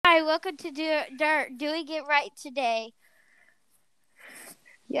welcome to Doing It Right today.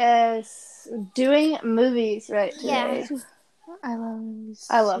 Yes, doing movies right Yeah. today. I love movies.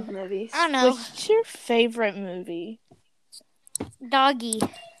 I love movies. I don't know. What's your favorite movie? Doggy.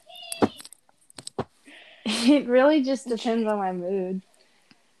 It really just depends on my mood.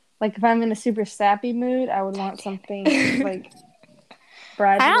 Like if I'm in a super sappy mood, I would want something like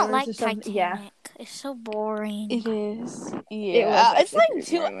Brad I Rivers don't like or something. Titanic. Yeah, It's so boring. It is. it was Yeah. It's actually a like pretty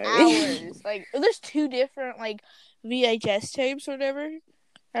 2 boring movie. hours. Like there's 2 different like VHS tapes or whatever.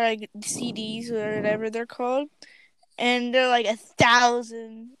 Or like CDs or whatever they're called. And they're like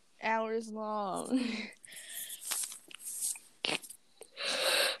 1,000 hours long.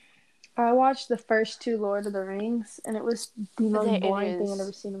 I watched the first 2 Lord of the Rings, and it was the most It boring thing is. I've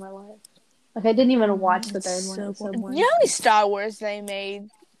ever seen in my life. Like I didn't even watch the third one. It was so boring. boring. You know how many Star Wars they made?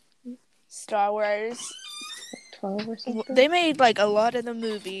 Star Wars. 12 or something. They made like a lot of the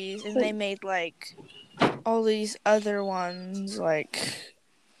movies, and they made like all these other ones. Like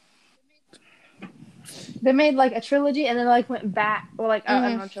they made like a trilogy, and then like went back. Well, like I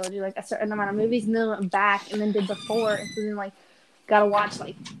don't know, trilogy, like a certain amount of movies, and then went back, and then did the 4, and so then like gotta watch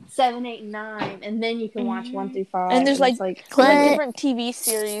like 7, 8, 9, and then you can watch 1 through 5. And there's like What? different TV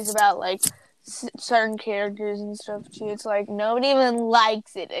series about like certain characters and stuff too. It's like nobody even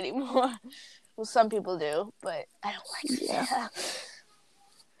likes it anymore. Well, some people do, but I don't like it. Yeah.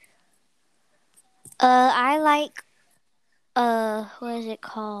 I like what is it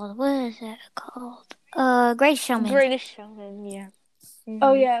called? What is that called? Greatest Showman. Greatest Showman, yeah.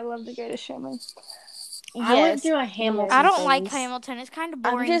 Oh yeah, I love The Greatest Showman. Yes. I went through a Hamilton. I don't phase. like Hamilton. It's kind of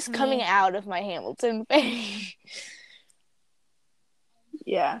boring. I'm just to me. coming out of my Hamilton phase.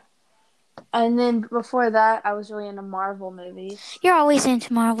 Yeah. And then before that, I was really into Marvel movies. You're always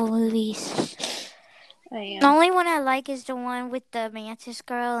into Marvel movies. I am. The only one I like is the one with the Mantis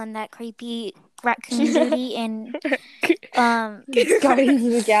girl and that creepy raccoon duty and Guardians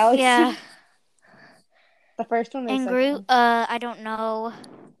of the Galaxy. Yeah. The first one or the And second Groot. one? I don't know.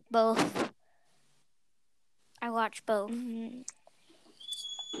 Both. I watch both.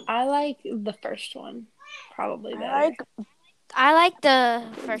 I like the first one probably better. I like the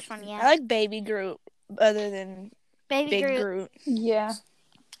first one. Yeah. I like Baby Groot other than Baby Big Groot. Groot. Yeah.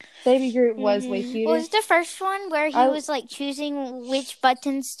 Baby Groot was way cuter. Was the first one where he was like choosing which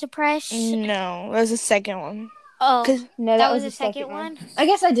buttons to press? No, that was the second one. Oh, no, that was the second one. I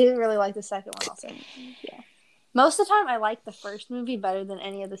guess I do really like the second one also. Yeah. Most of the time, I like the first movie better than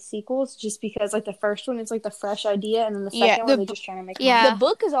any of the sequels, just because like the first one is like the fresh idea, and then the second one they're just trying to make. Yeah. The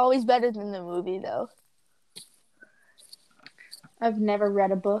book is always better than the movie, though. I've never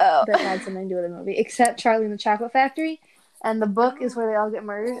read a book that had something to do with a movie, except Charlie and the Chocolate Factory. And the book is where they all get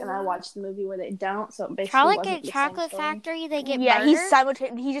murdered, and I watched the movie where they don't. So basically, Charlie wasn't and Chocolate Factory, they get murdered. Yeah,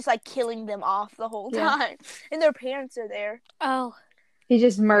 he's just like killing them off the whole time, and their parents are there. Oh, he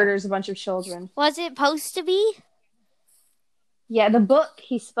just murders a bunch of children. Was it supposed to be? Yeah, the book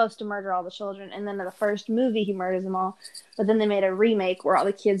he's supposed to murder all the children, and then in the first movie he murders them all. But then they made a remake where all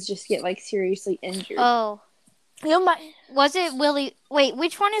the kids just get like seriously injured. Oh, was it Willy? Wait,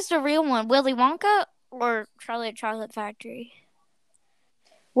 which one is the real one? Willy Wonka or Charlie and Chocolate Factory?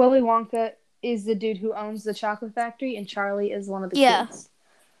 Willy Wonka is the dude who owns the chocolate factory, and Charlie is one of the kids.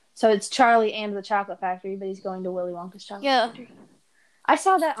 So it's Charlie and the chocolate factory, but he's going to Willy Wonka's chocolate factory. I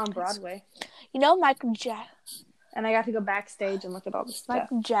saw that on Broadway. You know, Michael Jackson. And I got to go backstage and look at all the stuff.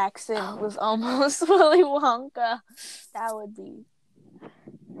 Michael Jackson was almost Willy Wonka. That would be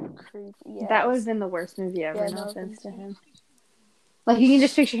creepy. Yes. That would have been the worst movie ever. No offense to him. Like, you can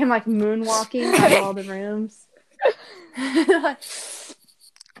just picture him, like, moonwalking out of all the rooms.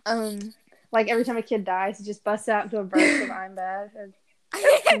 Like, every time a kid dies, he just busts out into a verse of I'm bad.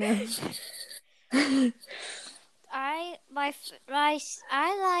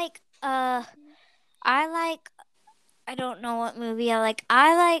 I don't know what movie I like.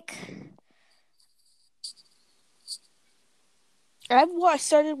 I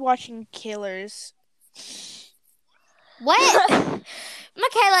started watching Killers. What?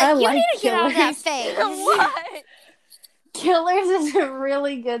 Michaela, you need to get out of that phase. What? Killers is a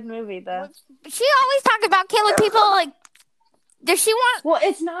really good movie, though. She always talks about killing people. Like, does she want? Well,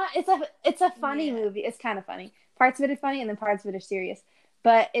 it's not. It's a funny movie. It's kind of funny. Parts of it are funny, and then parts of it are serious.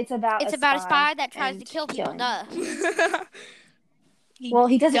 But it's about a spy that tries to kill people. Duh. Well,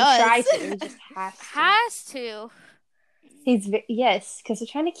 he doesn't try to. He just has to. Yes, because they're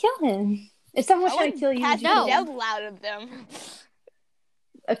trying to kill him. If someone's trying to kill you, no. That was loud of them.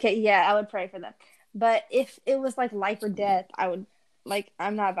 Okay, yeah, I would pray for them. But if it was like life or death, I would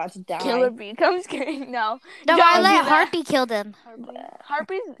I'm not about to die. Killer bee comes getting No, I let Harpy kill them.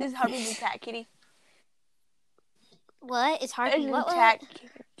 Harpy is Harpy the cat kitty. What is Harpy? It's what? An attack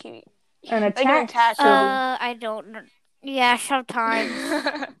kitty. An attack. I don't know. Yeah, sometimes.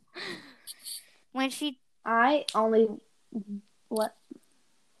 When she. I only. What?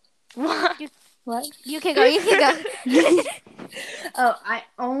 What? What? You can go. Oh, I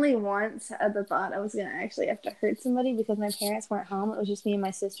only once had the thought I was gonna actually have to hurt somebody because my parents weren't home. It was just me and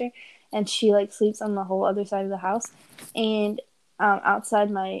my sister, and she sleeps on the whole other side of the house. And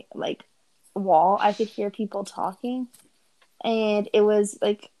outside my wall, I could hear people talking, and it was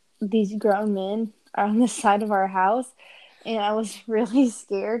these grown men on the side of our house, and I was really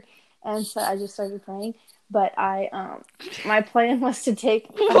scared, and so I just started praying. But my plan was to I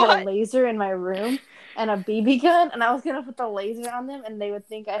had a laser in my room and a BB gun, and I was gonna put the laser on them, and they would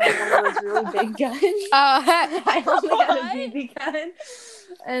think I had one of those really big guns. I only had a BB gun,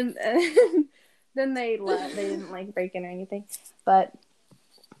 and then they left. They didn't break in or anything. But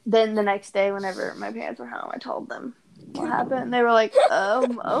then the next day, whenever my parents were home, I told them what happened. They were like,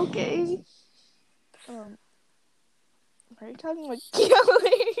 okay. Are you talking about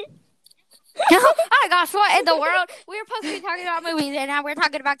killing? Oh my gosh, what in the world? We were supposed to be talking about movies, and now we're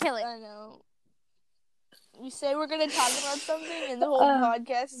talking about killing. I know. We say we're going to talk about something, and the whole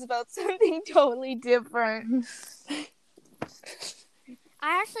podcast is about something totally different.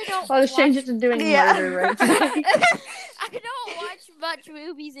 I actually don't. I'll just change it to doing murder right today. I don't watch much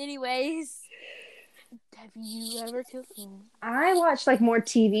movies, anyways. Have you ever killed someone? I watch more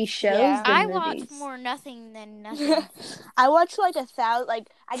TV shows. Yeah. Than I movies. watch more nothing than nothing. I watch 1,000.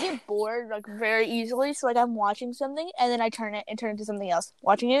 I get bored very easily, so I'm watching something and then I turn it and turn it to something else.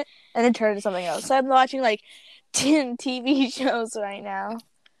 Watching it and then turn it to something else. So I'm watching 10 TV shows right now.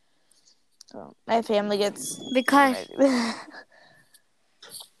 So my family gets because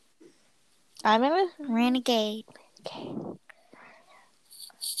I'm in a renegade. Okay.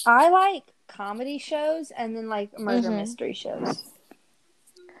 I like comedy shows and then murder mystery shows.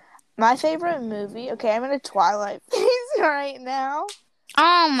 My favorite movie. Okay, I'm in a Twilight phase right now.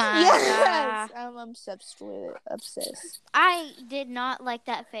 Oh my god! I'm obsessed with it. Obsessed. I did not like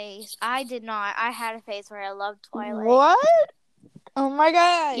that phase. I did not. I had a phase where I loved Twilight. What? Oh my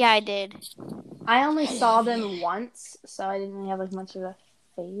god! Yeah, I did. I only saw them once, so I didn't really have much of a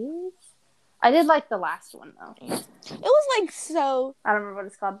phase. I did like the last one though. It was so. I don't remember what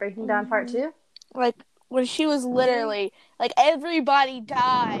it's called. Breaking Down Part 2. When she was literally everybody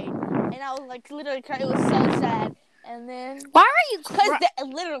died, and I was literally crying. It was so sad. And then why are you? Because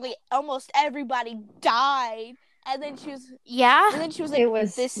literally almost everybody died, and then she was And then she was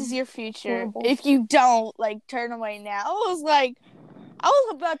 "This is your future. Horrible. If you don't turn away now." I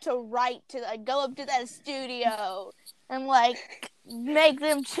was about to write to go up to that studio and make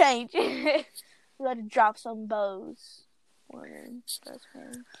them change it. We had to drop some bows.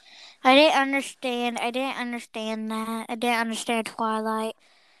 I didn't understand that. I didn't understand Twilight.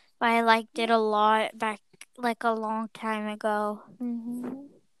 But I liked it a lot back a long time ago. Mm-hmm.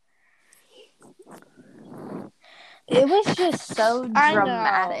 It was just so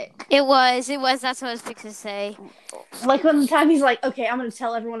dramatic. It was. That's what I was fixing to say. When the time he's okay, I'm going to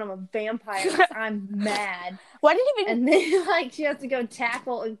tell everyone I'm a vampire. I'm mad. Why did he even... And then, she has to go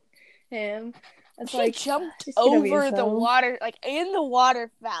tackle him. It's she jumped over the water, in the water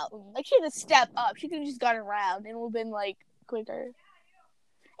fountain. She had to step up. She could have just gone around and it would have been, quicker.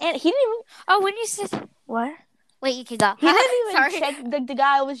 And he didn't even... Oh, when you said... What? Wait, you can go. He didn't even check... The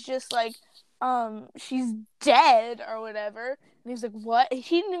guy was just she's dead or whatever. And he was what?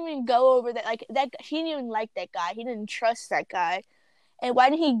 He didn't even go over that. He didn't even like that guy. He didn't trust that guy. And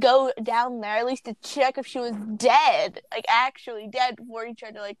why didn't he go down there at least to check if she was dead? Actually dead before he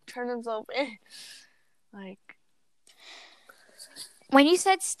tried to, turn himself in. When you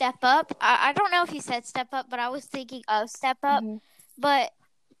said Step Up, I don't know if you said Step Up, but I was thinking of Step Up. Mm-hmm. But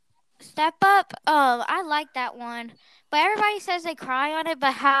Step Up, I like that one. But everybody says they cry on it,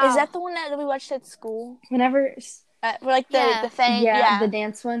 but how? Is that the one that we watched at school? Whenever... the thing? Yeah, the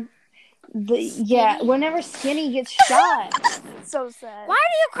dance one. Whenever Skinny gets shot. So sad. Why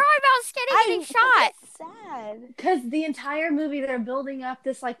do you cry about Skinny getting shot? It's sad. Because the entire movie they're building up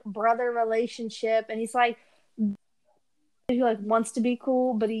this brother relationship, and he's he wants to be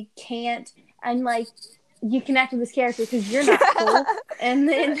cool, but he can't, and you connect with this character because you're not cool, and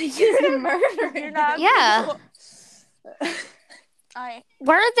then they just murder him. You're not cool.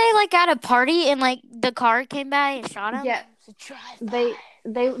 Weren't they at a party and the car came by and shot him? Yeah,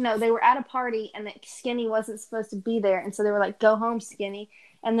 they were at a party and Skinny wasn't supposed to be there, and so they were like, "Go home, Skinny."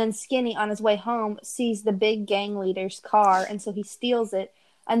 And then Skinny on his way home sees the big gang leader's car, and so he steals it.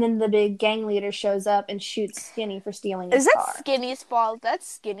 And then the big gang leader shows up and shoots Skinny for stealing his car. Is that Skinny's fault? That's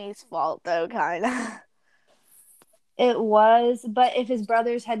Skinny's fault, though, kind of. It was, but if his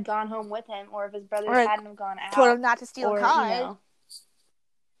brothers had gone home with him, or if his brothers hadn't gone out, told him not to steal a car.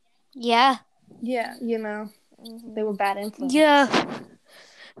 Yeah. Yeah, they were bad influences. Yeah.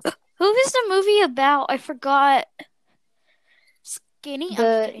 Who is the movie about? I forgot. Skinny?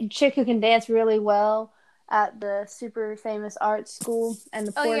 The chick who can dance really well at the super famous art school, and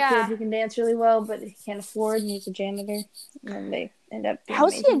the poor kid who can dance really well, but he can't afford, and he's a janitor. And then they end up being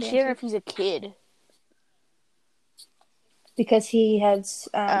How's he a janitor if he's a kid? Because he has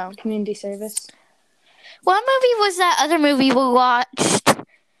community service. What movie was that other movie we watched?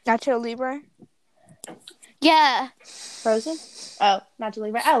 Nacho Libre? Yeah. Frozen? Oh, Nacho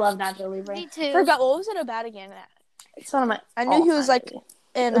Libre. I love Nacho Libre. Me too. Forgot, what was it about again? It's one of my. I knew he was like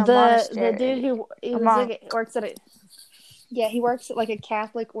in a monastery. The dude who works at he works at like a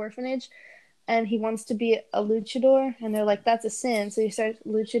Catholic orphanage, and he wants to be a luchador, and they're like, that's a sin. So he starts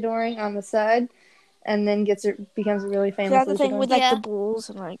luchadoring on the side, and then becomes a really famous. Is that the thing with like the bulls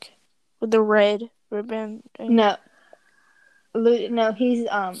and like with the red ribbon thing? No, he's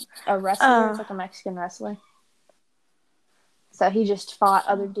a wrestler. It's like a Mexican wrestler. So he just fought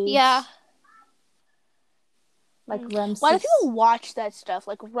other dudes. Yeah. Like Ramses. Why do people watch that stuff,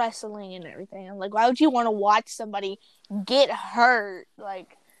 like wrestling and everything? And like, why would you want to watch somebody get hurt?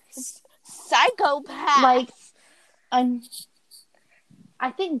 Like, psychopath. Like,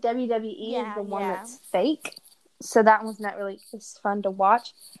 I think WWE is the one that's fake. So that one's not really as fun to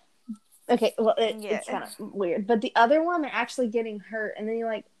watch. Okay, well, it's kind of weird. But the other one, they're actually getting hurt, and then you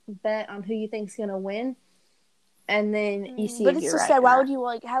like bet on who you think's gonna win, and then you see. But it's just sad. Why would you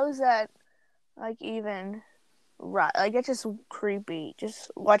like? How is that like even? Right, like it's just creepy. Just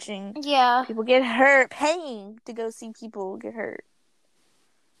watching people get hurt, paying to go see people get hurt.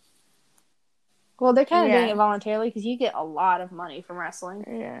 Well, they're kind of doing it voluntarily because you get a lot of money from wrestling.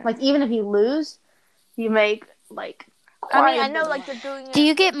 Yeah. Like even if you lose, you make like. I know, like they're doing. Do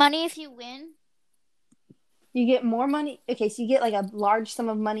you get money if you win? You get more money. Okay, so you get like a large sum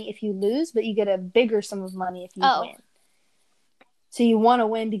of money if you lose, but you get a bigger sum of money if you win. So you want to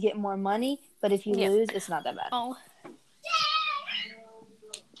win to get more money, but if you lose, it's not that bad. Oh.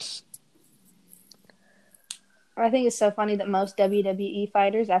 I think it's so funny that most WWE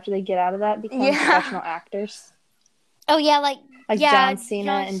fighters, after they get out of that, become professional actors. Oh, yeah, like John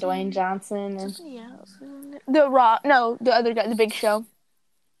Cena and Dwayne Johnson. And... The Rock. No, the other guy, the Big Show.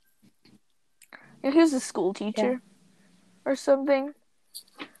 He was a school teacher or something.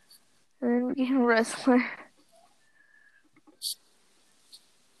 And then became a wrestler.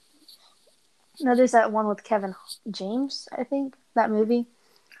 No, there's that one with Kevin James, I think. That movie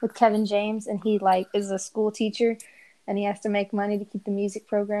with Kevin James, and he like is a school teacher, and he has to make money to keep the music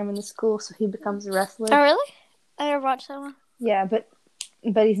program in the school, so he becomes a wrestler. Oh, really? I never watched that one. Yeah, but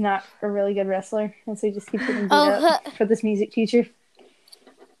he's not a really good wrestler, and so he just keeps getting beat up for this music teacher.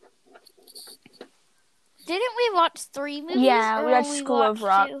 Didn't we watch 3 movies? Yeah, we watched School of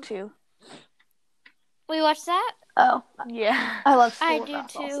Rock too. We watched that? Oh, yeah. I love School of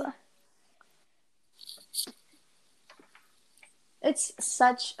Rock too. Also. It's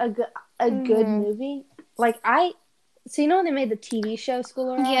such a good movie. Like so you know when they made the TV show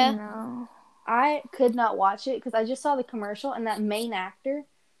School of Rock? Yeah. No. I could not watch it because I just saw the commercial, and that main actor,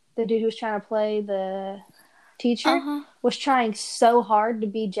 the dude who was trying to play the teacher, was trying so hard to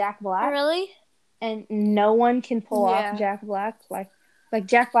be Jack Black. Really? And no one can pull off Jack Black. Like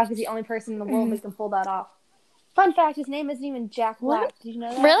Jack Black is the only person in the world that can pull that off. Fun fact: his name isn't even Jack Black. What? Did you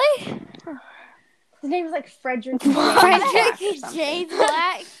know that? Really? His name is like Frederick J.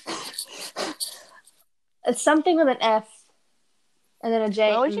 Black. It's something with an F and then a J.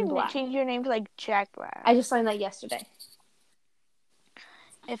 Why would you change your name to like Jack Black? I just learned that yesterday.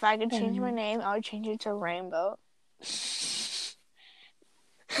 If I could change my name, I would change it to Rainbow.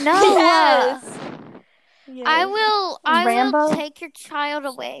 No. Yes. I will take your child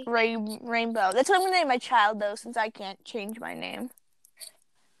away. Rainbow. That's what I'm gonna name my child though, since I can't change my name.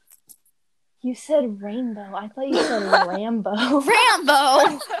 You said Rainbow. I thought you said Rambo. Rambo.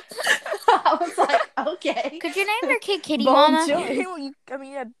 I was like, okay. Could you name your kid Kitty Mama? I'm sure you could.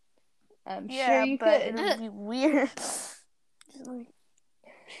 It would be weird.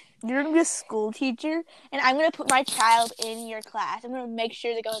 You're gonna be a school teacher, and I'm gonna put my child in your class. I'm gonna make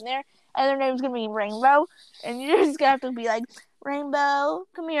sure they go in there, and their name's gonna be Rainbow, and you're just gonna have to be like, Rainbow,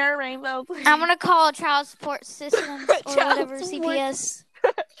 come here, Rainbow, please. I'm gonna call Child Support Systems or whatever, CPS.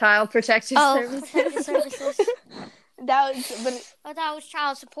 Child Protective Services. Protective Services. That was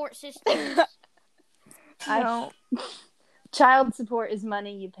child support system. No. Child support is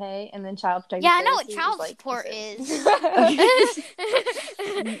money you pay, and then child protective services. Yeah, I know what child support is.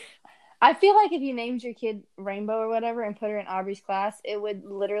 I feel like if you named your kid Rainbow or whatever and put her in Aubrey's class, it would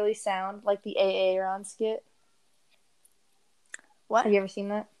literally sound like the AA Ron skit. What? Have you ever seen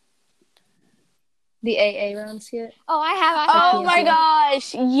that? The AA Ron skit? Oh, I have. Oh my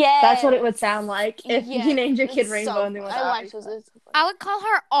gosh, yes. That's what it would sound like if you named your kid Rainbow and then went I would call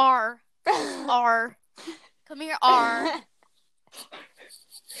her R. R. Come here, R.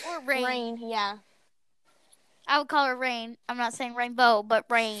 Or Rain. Rain, yeah. I would call her Rain. I'm not saying Rainbow, but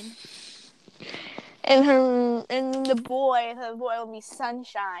Rain. And the boy will be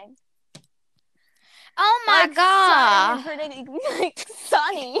Sunshine. Oh my god! Her name like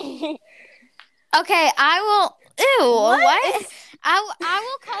Sunny. Okay, I will. Ew, what? I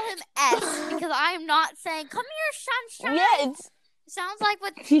will call him S because I am not saying "Come here, Sunshine." Yeah, it sounds like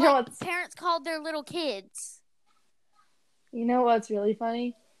what parents called their little kids. You know what's really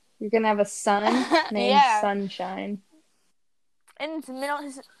funny? You're gonna have a son named Sunshine. And his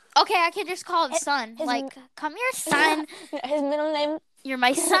middle. Okay, I can just call it Sun. Come here, Sun. His middle name. You're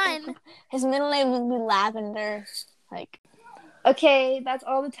my son. His middle name would be Lavender. Okay, that's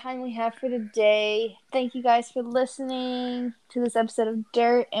all the time we have for today. Thank you guys for listening to this episode of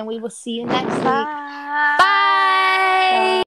Dirt, and we will see you next week. Bye. Bye.